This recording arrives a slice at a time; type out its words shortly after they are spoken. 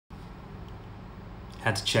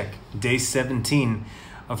Had to check. Day 17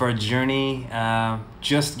 of our journey,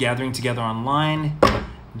 just gathering together online,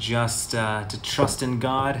 just to trust in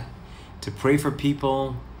God, to pray for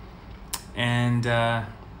people, and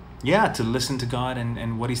to listen to God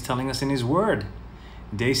and what He's telling us in His Word.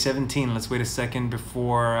 Day 17. Let's wait a second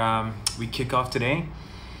before we kick off today.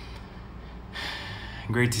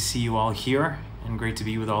 Great to see you all here, and great to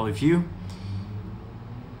be with all of you.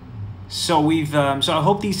 So I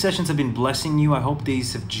hope these sessions have been blessing you. I hope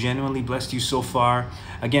these have genuinely blessed you so far.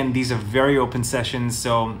 Again, these are very open sessions.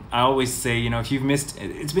 So I always say, if you've missed,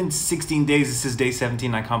 it's been 16 days. This is day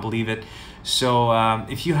 17. I can't believe it. So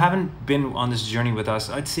if you haven't been on this journey with us,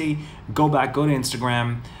 I'd say go back, go to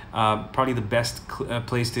Instagram. Probably the best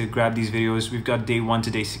place to grab these videos. We've got day 1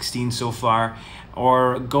 to day 16 so far.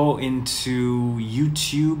 Or go into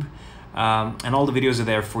YouTube. And all the videos are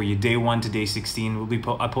there for you. Day 1 to day 16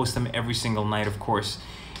 I post them every single night, of course,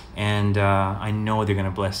 and I know they're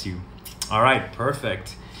gonna bless you. All right,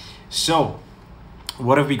 perfect. So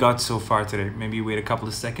what have we got so far today? Maybe wait a couple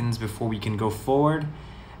of seconds before we can go forward.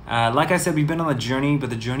 Like I said, we've been on a journey, but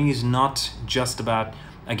the journey is not just about,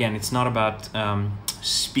 again, it's not about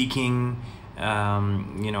speaking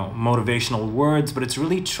motivational words, but it's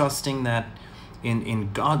really trusting that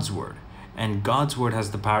in God's word. And God's word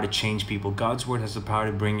has the power to change people. God's word has the power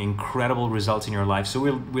to bring incredible results in your life. So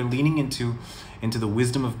we're leaning into the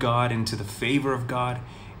wisdom of God, into the favor of God,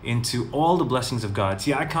 into all the blessings of God.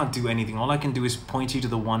 See, I can't do anything. All I can do is point you to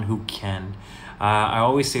the one who can. I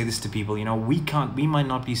always say this to people. We might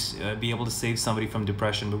not be able to save somebody from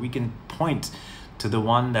depression, but we can point to the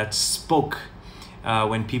one that spoke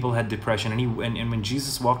when people had depression. And when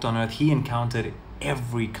Jesus walked on earth, He encountered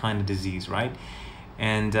every kind of disease, right?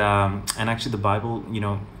 And actually the Bible,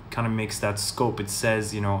 kind of makes that scope. It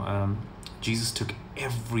says, Jesus took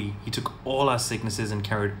He took all our sicknesses and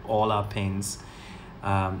carried all our pains.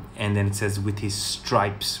 And then it says, with His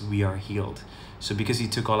stripes we are healed. So because He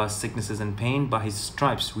took all our sicknesses and pain, by His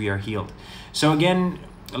stripes we are healed. So again,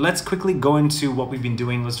 let's quickly go into what we've been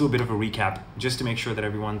doing. Let's do a bit of a recap just to make sure that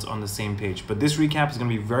everyone's on the same page. But this recap is going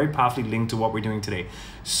to be very powerfully linked to what we're doing today.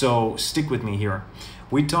 So stick with me here.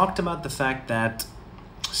 We talked about the fact that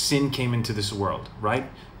sin came into this world, right?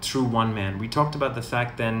 Through one man. We talked about the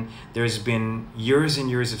fact then there's been years and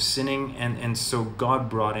years of sinning, and so God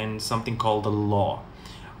brought in something called the law.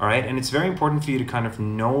 All right, and it's very important for you to kind of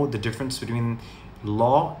know the difference between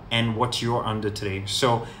law and what you're under today.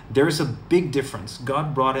 So there's a big difference.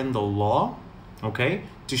 God brought in the law, okay,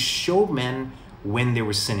 to show men when they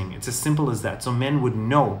were sinning. It's as simple as that. So men would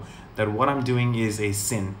know that what I'm doing is a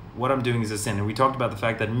sin. What I'm doing is a sin. And we talked about the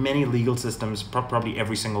fact that many legal systems, probably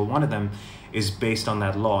every single one of them, is based on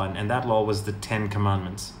that law. And that law was the 10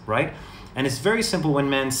 Commandments, right? And it's very simple. When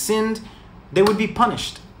man sinned, they would be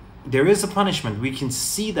punished. There is a punishment. We can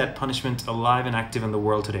see that punishment alive and active in the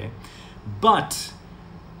world today. But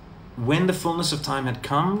when the fullness of time had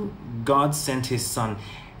come, God sent His Son.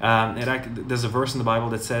 There's a verse in the Bible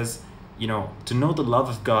that says, to know the love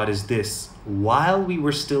of God is this: while we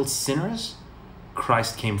were still sinners,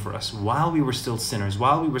 Christ came for us. While we were still sinners,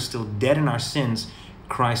 while we were still dead in our sins,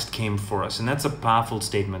 Christ came for us. And that's a powerful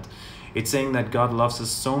statement. It's saying that God loves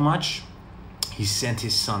us so much, He sent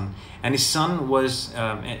His Son. And His Son was,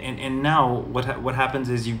 and now what happens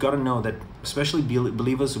is, you've got to know that, especially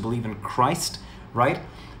believers who believe in Christ, right,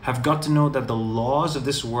 have got to know that the laws of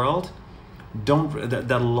this world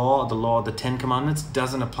the 10 Commandments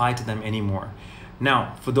doesn't apply to them anymore.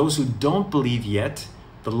 Now, for those who don't believe yet,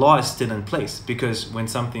 the law is still in place, because when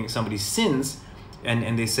somebody sins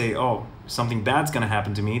and they say, oh, something bad's going to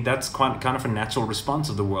happen to me, that's kind of a natural response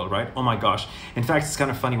of the world, right? Oh my gosh. In fact, it's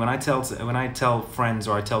kind of funny when I tell friends,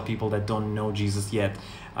 or I tell people that don't know Jesus yet,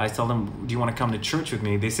 I tell them, do you want to come to church with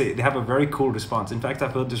me? They have a very cool response. In fact,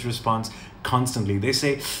 I've heard this response constantly. They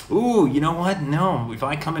say, ooh, you know what? No, if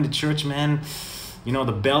I come into church, man,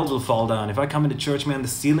 the bells will fall down. If I come into church, man, the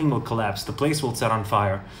ceiling will collapse. The place will set on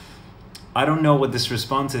fire. I don't know what this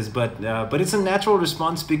response is, but it's a natural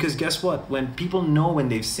response, because guess what? When people know when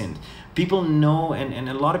they've sinned, people know, and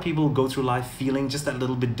a lot of people go through life feeling just that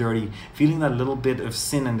little bit dirty, feeling that little bit of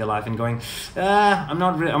sin in their life, and going, I'm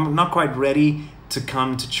not quite ready to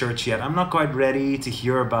come to church yet. I'm not quite ready to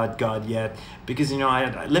hear about God yet, because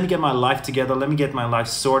let me get my life together, let me get my life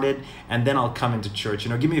sorted, and then I'll come into church.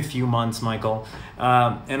 Give me a few months, Michael.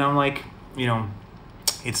 And I'm like,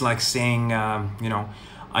 it's like saying,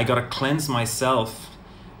 I gotta cleanse myself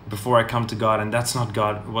before I come to God, and that's not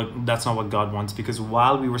what God wants, because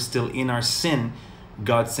while we were still in our sin,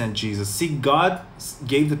 God sent Jesus. See, God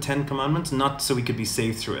gave the 10 Commandments not so we could be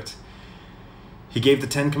saved through it. He gave the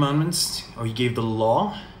 10 Commandments, or He gave the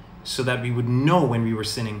law, so that we would know when we were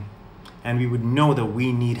sinning, and we would know that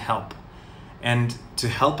we need help. And to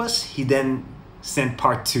help us, he then sent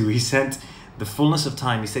part two. He sent the fullness of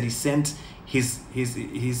time. He said he sent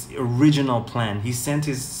his original plan. He sent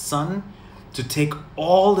his son to take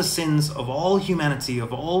all the sins of all humanity,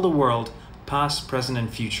 of all the world, past, present,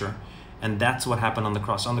 and future. And that's what happened on the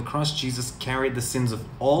cross. On the cross, Jesus carried the sins of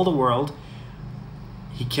all the world.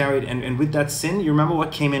 He carried, and with that sin, you remember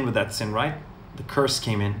what came in with that sin, right? The curse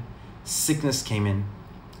came in, sickness came in,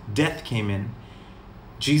 death came in.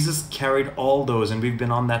 Jesus carried all those, and we've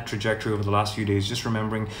been on that trajectory over the last few days, just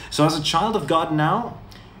remembering. So as a child of God now,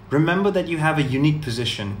 remember that you have a unique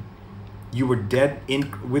position. You were dead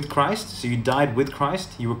with Christ, so you died with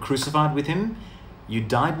Christ. You were crucified with him. You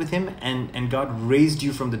died with him, and God raised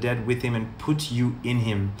you from the dead with him and put you in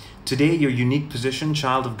him. Today, your unique position,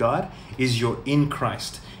 child of God, is you're in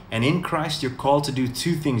Christ. And in Christ, you're called to do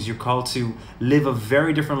two things. You're called to live a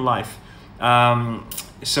very different life.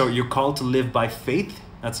 So you're called to live by faith.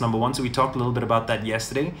 That's number one. So we talked a little bit about that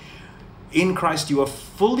yesterday. In Christ, you are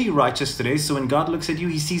fully righteous today. So when God looks at you,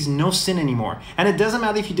 he sees no sin anymore. And it doesn't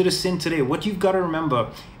matter if you did a sin today. What you've got to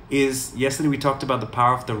remember is, yesterday we talked about the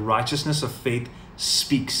power of the righteousness of faith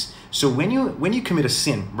speaks. So when you commit a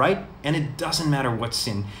sin, right? And it doesn't matter what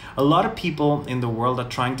sin. A lot of people in the world are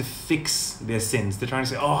trying to fix their sins. They're trying to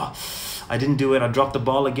say, oh, I didn't do it. I dropped the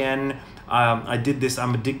ball again. I did this.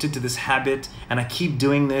 I'm addicted to this habit and I keep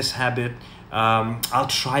doing this habit. I'll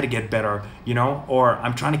try to get better, you know, or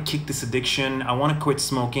I'm trying to kick this addiction. I want to quit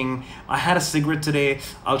smoking. I had a cigarette today.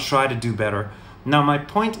 I'll try to do better. Now, my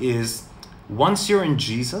point is, once you're in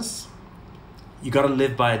Jesus, you got to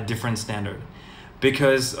live by a different standard.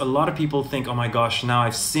 Because a lot of people think, oh my gosh, now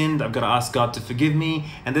I've sinned, I've got to ask God to forgive me.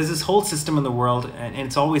 And there's this whole system in the world, and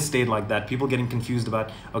it's always stayed like that. People getting confused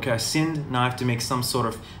about, okay, I sinned, now I have to make some sort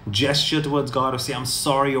of gesture towards God or say I'm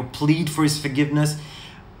sorry or plead for his forgiveness.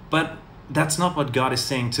 But that's not what God is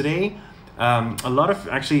saying today. A lot of,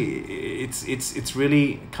 actually, it's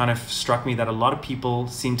really kind of struck me that a lot of people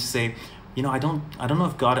seem to say, you know, I don't know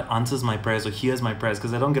if God answers my prayers or hears my prayers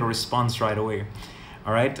because I don't get a response right away.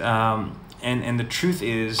 All right. And the truth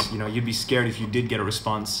is, you know, you'd be scared if you did get a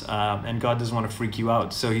response, and God doesn't want to freak you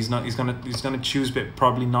out. So he's gonna choose, but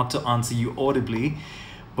probably not to answer you audibly.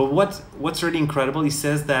 But what's really incredible, he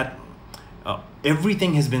says that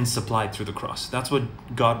everything has been supplied through the cross. That's what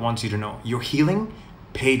God wants you to know. Your healing,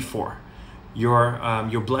 paid for.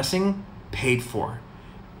 Your blessing, paid for.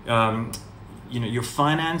 You know, your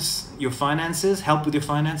finances, help with your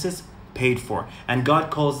finances, paid for. And God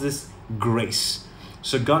calls this grace.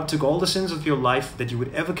 So God took all the sins of your life that you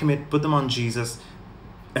would ever commit, put them on Jesus,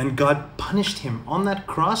 and God punished him. On that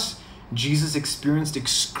cross, Jesus experienced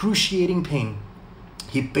excruciating pain.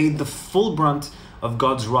 He paid the full brunt of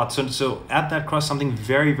God's wrath. So at that cross, something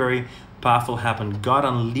very, very powerful happened. God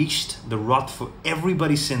unleashed the wrath for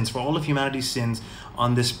everybody's sins, for all of humanity's sins,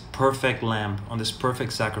 on this perfect lamb, on this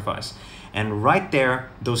perfect sacrifice. And right there,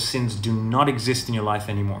 those sins do not exist in your life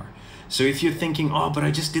anymore. So if you're thinking, oh, but I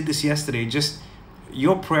just did this yesterday,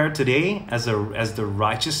 your prayer today as the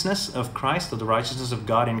righteousness of Christ, or the righteousness of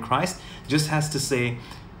God in Christ, just has to say,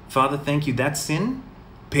 Father, thank you. That sin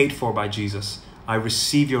paid for by Jesus. I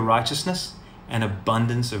receive your righteousness and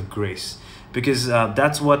abundance of grace. Because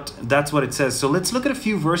that's what it says. So let's look at a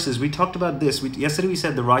few verses. We talked about this. Yesterday we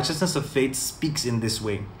said the righteousness of faith speaks in this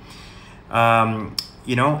way.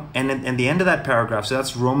 You know, and the end of that paragraph, so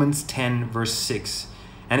that's Romans 10 verse 6.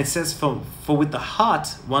 And it says, for with the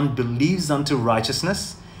heart one believes unto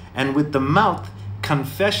righteousness, and with the mouth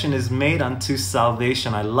confession is made unto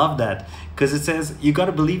salvation. I love that, because it says you got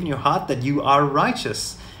to believe in your heart that you are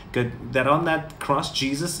righteous. That on that cross,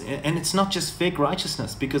 Jesus, and it's not just fake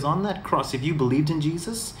righteousness, because on that cross, if you believed in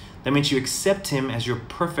Jesus, that means you accept him as your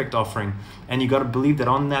perfect offering. And you got to believe that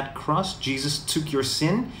on that cross, Jesus took your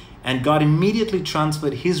sin, and God immediately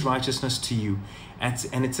transferred his righteousness to you.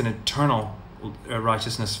 And it's an eternal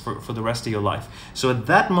righteousness for the rest of your life. So at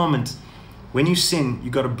that moment, when you sin,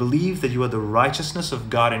 you got to believe that you are the righteousness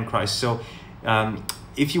of God in Christ. So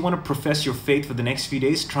if you want to profess your faith for the next few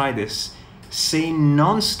days, try this. Say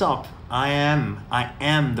non-stop, I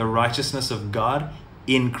am the righteousness of God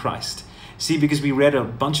in Christ. See, because we read a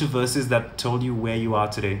bunch of verses that told you where you are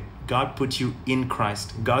today. God put you in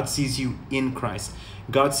Christ. God sees you in Christ.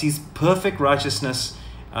 God sees perfect righteousness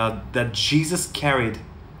that Jesus carried.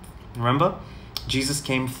 Remember? Jesus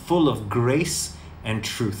came full of grace and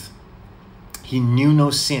truth. He knew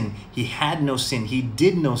no sin. He had no sin. He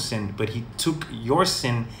did no sin, but he took your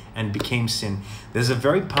sin and became sin. There's a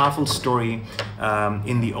very powerful story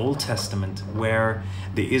in the Old Testament where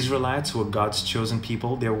the Israelites, who are God's chosen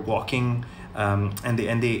people, they're walking and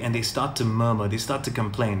they start to murmur, they start to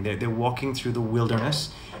complain. They're walking through the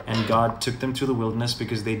wilderness, and God took them through the wilderness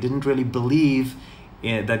because they didn't really believe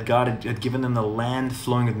that God had given them the land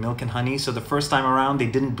flowing with milk and honey. So the first time around, they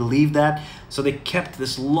didn't believe that. So they kept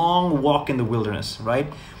this long walk in the wilderness, right?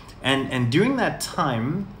 And during that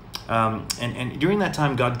time, during that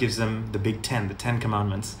time, God gives them the Big Ten, the 10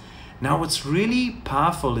 Commandments. Now, what's really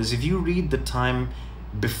powerful is if you read the time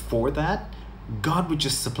before that, God would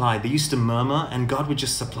just supply. They used to murmur, and God would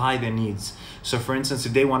just supply their needs. So, for instance,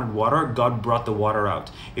 if they wanted water, God brought the water out.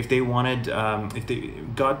 If they wanted,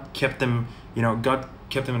 God kept them, God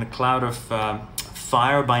kept them in a cloud of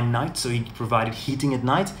fire by night, so He provided heating at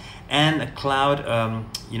night, and a cloud, a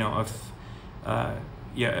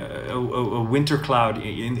winter cloud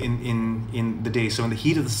in the day. So in the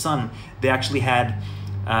heat of the sun, they actually had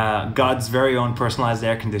God's very own personalized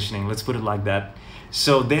air conditioning. Let's put it like that.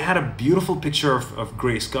 So they had a beautiful picture of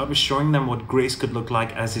grace. God was showing them what grace could look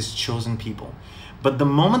like as His chosen people. But the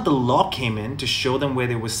moment the law came in to show them where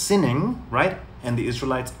they were sinning, right? And the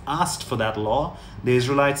Israelites asked for that law. The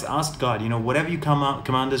Israelites asked God, whatever you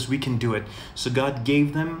command us, we can do it. So God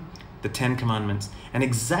gave them the 10 Commandments. And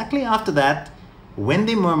exactly after that, when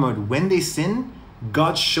they murmured, when they sinned,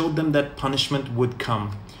 God showed them that punishment would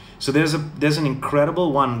come. So there's an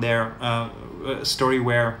incredible one there, story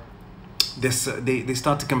where they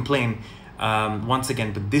start to complain once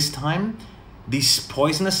again, but this time these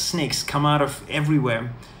poisonous snakes come out of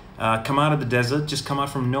everywhere, come out of the desert, just come out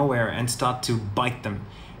from nowhere and start to bite them,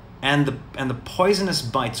 and the poisonous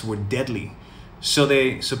bites were deadly. So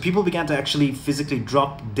people began to actually physically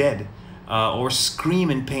drop dead, or scream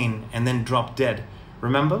in pain and then drop dead.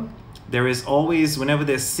 Remember, there is always, whenever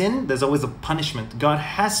there's sin, there's always a punishment. God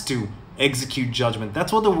has to execute judgment.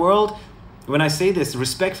 That's what the world, when I say this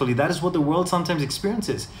respectfully, that is what the world sometimes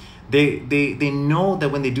experiences. They know that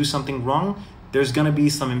when they do something wrong, there's going to be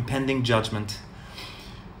some impending judgment.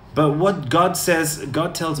 But what God says,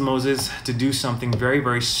 God tells Moses to do something very,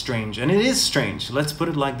 very strange. And it is strange. Let's put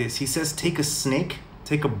it like this. He says, take a snake,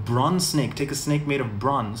 take a bronze snake, take a snake made of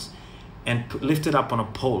bronze, and lift it up on a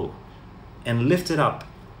pole. And lift it up.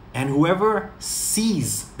 And whoever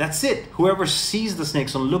sees, that's it. Whoever sees the snake,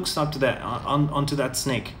 so looks up to that, onto that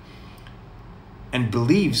snake, and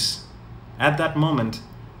believes at that moment,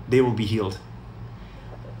 they will be healed.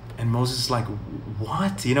 And Moses is like,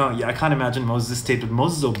 what? I can't imagine Moses' state, but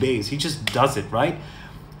Moses obeys. He just does it, right?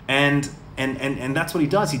 And that's what he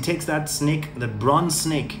does. He takes that snake, that bronze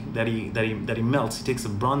snake that he melts. He takes a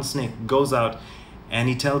bronze snake, goes out, and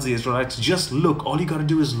he tells the Israelites, just look. All you got to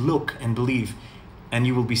do is look and believe, and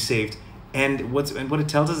you will be saved. And what it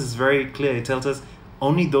tells us is very clear. It tells us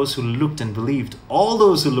only those who looked and believed, all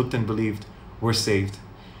those who looked and believed, were saved.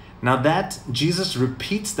 Now that Jesus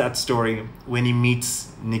repeats that story when he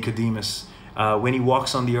meets Nicodemus, when he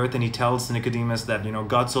walks on the earth and he tells Nicodemus that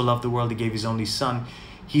God so loved the world he gave his only son.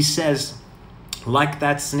 He says, like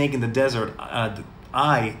that snake in the desert,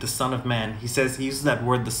 I, the Son of Man. He uses that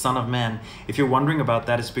word, the Son of Man. If you're wondering about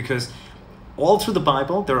that, it's because all through the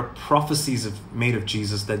Bible, there are prophecies made of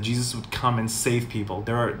Jesus, that Jesus would come and save people.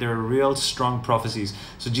 There are real strong prophecies.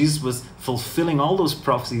 So Jesus was fulfilling all those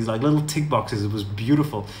prophecies like little tick boxes. It was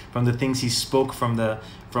beautiful, from the things he spoke, from the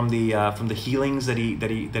healings that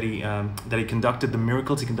he conducted, the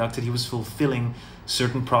miracles he conducted. He was fulfilling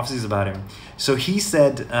certain prophecies about him. So he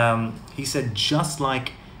said just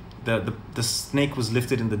like the snake was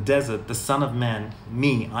lifted in the desert, the Son of Man,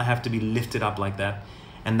 me, I have to be lifted up like that.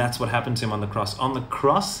 And that's what happened to him on the cross. On the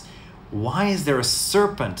cross, why is there a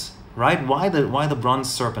serpent, right? Why the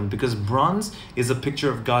bronze serpent? Because bronze is a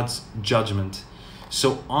picture of God's judgment.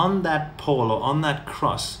 So on that pole, or on that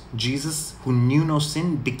cross, Jesus, who knew no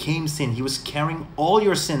sin, became sin. He was carrying all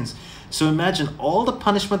your sins. So imagine all the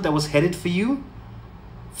punishment that was headed for you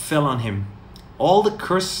fell on him. All the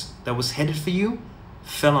curse that was headed for you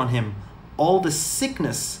fell on him. All the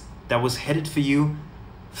sickness that was headed for you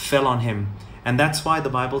fell on him. And that's why the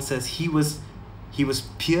Bible says he was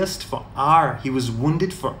pierced for he was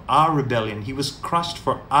wounded for our rebellion. He was crushed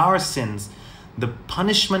for our sins. The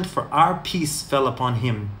punishment for our peace fell upon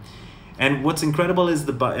him. And what's incredible is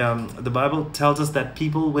the Bible tells us that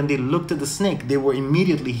people, when they looked at the snake, they were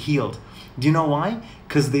immediately healed. Do you know why?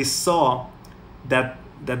 Because they saw that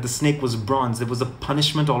the snake was bronze. There was a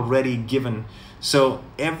punishment already given. So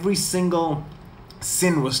every single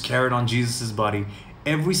sin was carried on Jesus's body.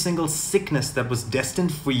 Every single sickness that was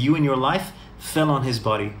destined for you in your life fell on his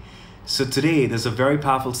body. So today, there's a very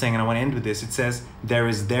powerful saying, and I want to end with this. It says, there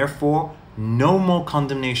is therefore no more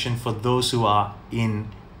condemnation for those who are in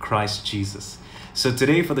Christ Jesus. So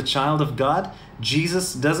today, for the child of God,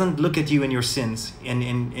 Jesus doesn't look at you and your sins. And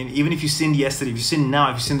even if you sinned yesterday, if you sin now,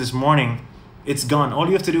 if you sin this morning, it's gone. All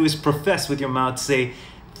you have to do is profess with your mouth, say,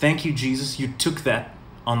 thank you, Jesus, you took that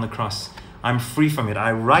on the cross. I'm free from it.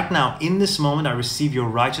 Right now, in this moment, I receive your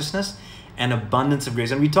righteousness and abundance of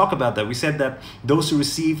grace. And we talk about that. We said that those who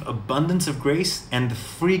receive abundance of grace and the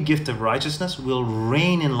free gift of righteousness will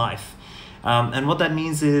reign in life. And what that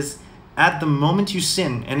means is, at the moment you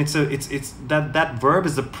sin, and it's that verb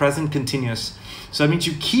is the present continuous. So that means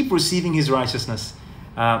you keep receiving his righteousness,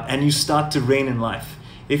 and you start to reign in life.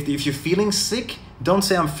 If you're feeling sick, don't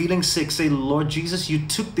say I'm feeling sick. Say, Lord Jesus, you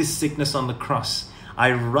took this sickness on the cross.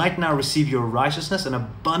 I right now receive your righteousness and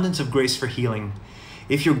abundance of grace for healing.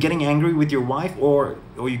 If you're getting angry with your wife or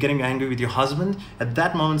you're getting angry with your husband, at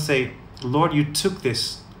that moment say, Lord, you took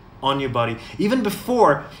this on your body. Even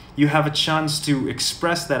before you have a chance to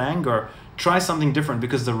express that anger, try something different,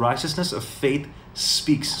 because the righteousness of faith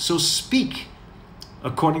speaks. So speak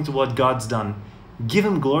according to what God's done. Give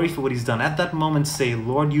him glory for what he's done. At that moment, say,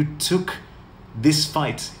 Lord, you took this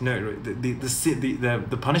fight. You know,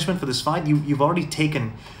 the punishment for this fight, you've already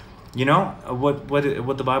taken. You know, what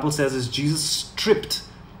the Bible says is Jesus stripped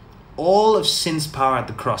all of sin's power at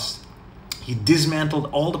the cross. He dismantled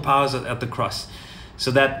all the powers at the cross.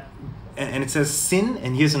 So that, and it says sin,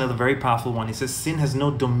 and here's another very powerful one. It says sin has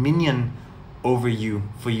no dominion over you,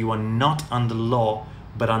 for you are not under law,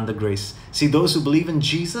 but under grace. See, those who believe in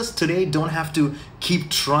Jesus today don't have to keep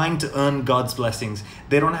trying to earn God's blessings.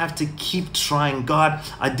 They don't have to keep trying, God,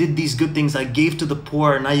 I did these good things, I gave to the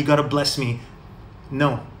poor, now you got to bless me.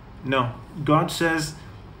 No. God says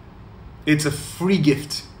it's a free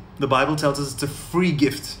gift. The Bible tells us it's a free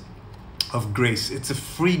gift of grace. It's a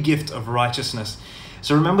free gift of righteousness.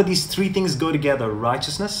 So remember, these three things go together.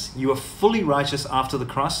 Righteousness, you are fully righteous after the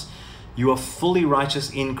cross. You are fully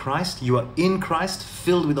righteous in Christ. You are in Christ,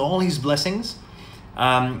 filled with all his blessings.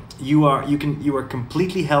 You are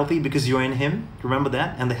completely healthy because you're in him. Remember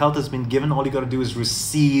that. And the health has been given. All you got to do is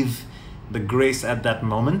receive the grace at that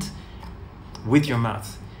moment with your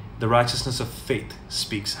mouth. The righteousness of faith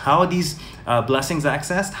speaks. How are these blessings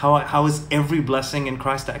accessed? How is every blessing in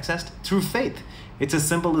Christ accessed? Through faith. It's as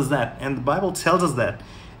simple as that. And the Bible tells us that.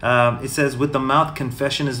 It says, with the mouth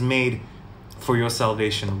confession is made for your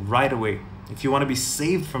salvation right away. If you want to be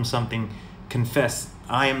saved from something, confess,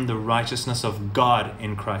 I am the righteousness of God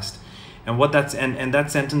in Christ. And what that's and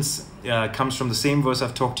that sentence comes from the same verse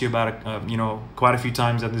I've talked to you about quite a few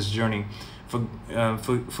times on this journey.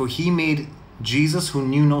 For he made Jesus, who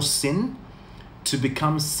knew no sin, to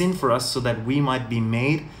become sin for us, so that we might be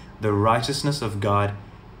made the righteousness of God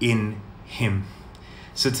in him.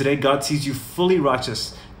 So today God sees you fully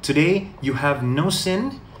righteous. Today you have no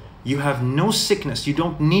sin. You have no sickness. You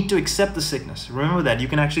don't need to accept the sickness. Remember that. You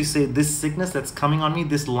can actually say, this sickness that's coming on me,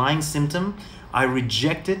 this lying symptom, I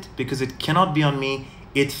reject it because it cannot be on me.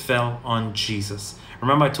 It fell on Jesus.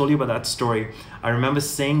 Remember I told you about that story. I remember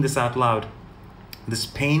saying this out loud. This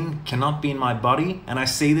pain cannot be in my body. And I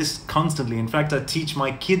say this constantly. In fact, I teach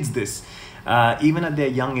my kids this. Even at their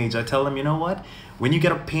young age, I tell them, you know what? When you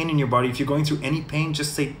get a pain in your body, if you're going through any pain,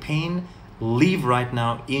 just say, pain, leave right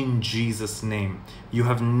now in Jesus' name. You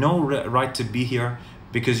have no right to be here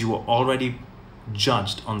because you were already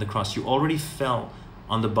judged on the cross. You already fell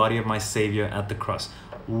on the body of my Savior at the cross.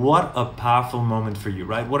 What a powerful moment for you,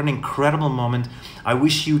 right? What an incredible moment. I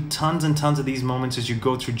wish you tons and tons of these moments as you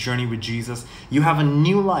go through journey with Jesus. You have a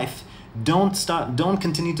new life. Don't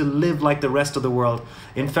continue to live like the rest of the world.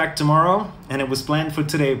 In fact, tomorrow, and it was planned for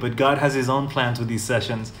today, but God has his own plans with these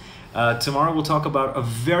sessions. Tomorrow we'll talk about a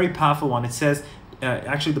very powerful one. It says,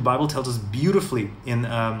 actually the Bible tells us beautifully in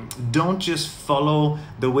don't just follow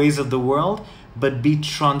the ways of the world, but be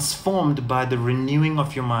transformed by the renewing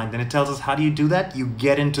of your mind. And it tells us, how do you do that? You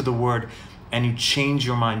get into the Word and you change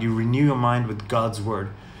your mind. You renew your mind with God's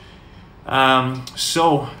Word.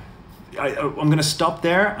 So I'm going to stop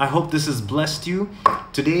there. I hope this has blessed you.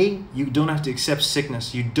 Today, you don't have to accept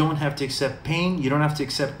sickness. You don't have to accept pain. You don't have to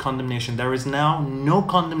accept condemnation. There is now no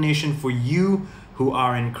condemnation for you who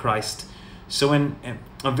are in Christ. So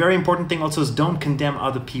a very important thing also is, don't condemn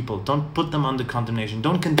other people. Don't put them under condemnation.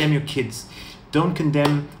 Don't condemn your kids. Don't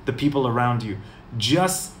condemn the people around you.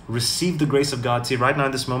 Just receive the grace of God. See, right now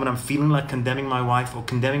in this moment, I'm feeling like condemning my wife or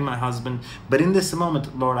condemning my husband. But in this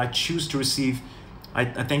moment, Lord, I choose to receive. I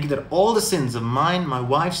thank you that all the sins of mine, my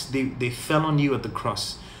wife's, they fell on you at the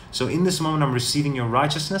cross. So in this moment, I'm receiving your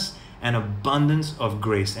righteousness and abundance of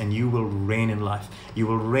grace, and you will reign in life. You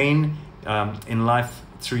will reign in life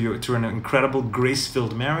through an incredible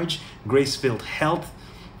grace-filled marriage, grace-filled health.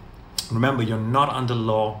 Remember, you're not under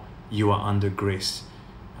law, you are under grace.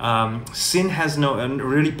 Sin has no, a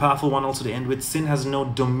really powerful one also to end with, sin has no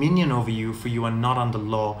dominion over you, for you are not under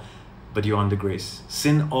law, but you're under grace.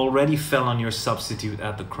 Sin already fell on your substitute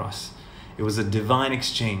at the cross. It was a divine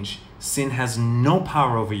exchange. Sin has no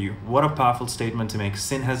power over you. What a powerful statement to make.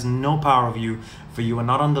 Sin has no power over you, for you are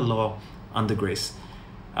not under law, under grace.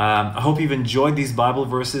 I hope you've enjoyed these Bible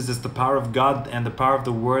verses. It's the power of God and the power of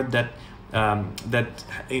the Word that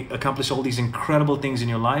accomplish all these incredible things in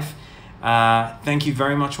your life. Thank you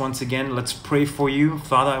very much once again. Let's pray for you.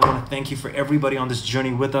 Father, I want to thank you for everybody on this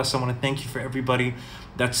journey with us. I want to thank you for everybody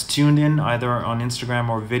that's tuned in either on Instagram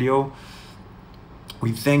or video.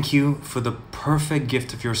 We thank you for the perfect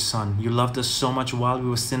gift of your Son. You loved us so much while we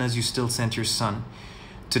were sinners, you still sent your Son.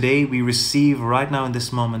 Today we receive right now in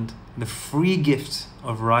this moment the free gift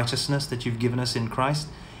of righteousness that you've given us in Christ,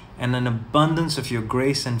 and an abundance of your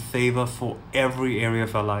grace and favor for every area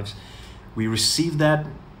of our lives. We receive that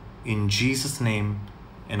in Jesus' name,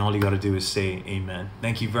 and all you got to do is say amen.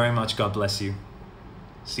 Thank you very much. God bless you.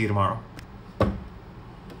 See you tomorrow.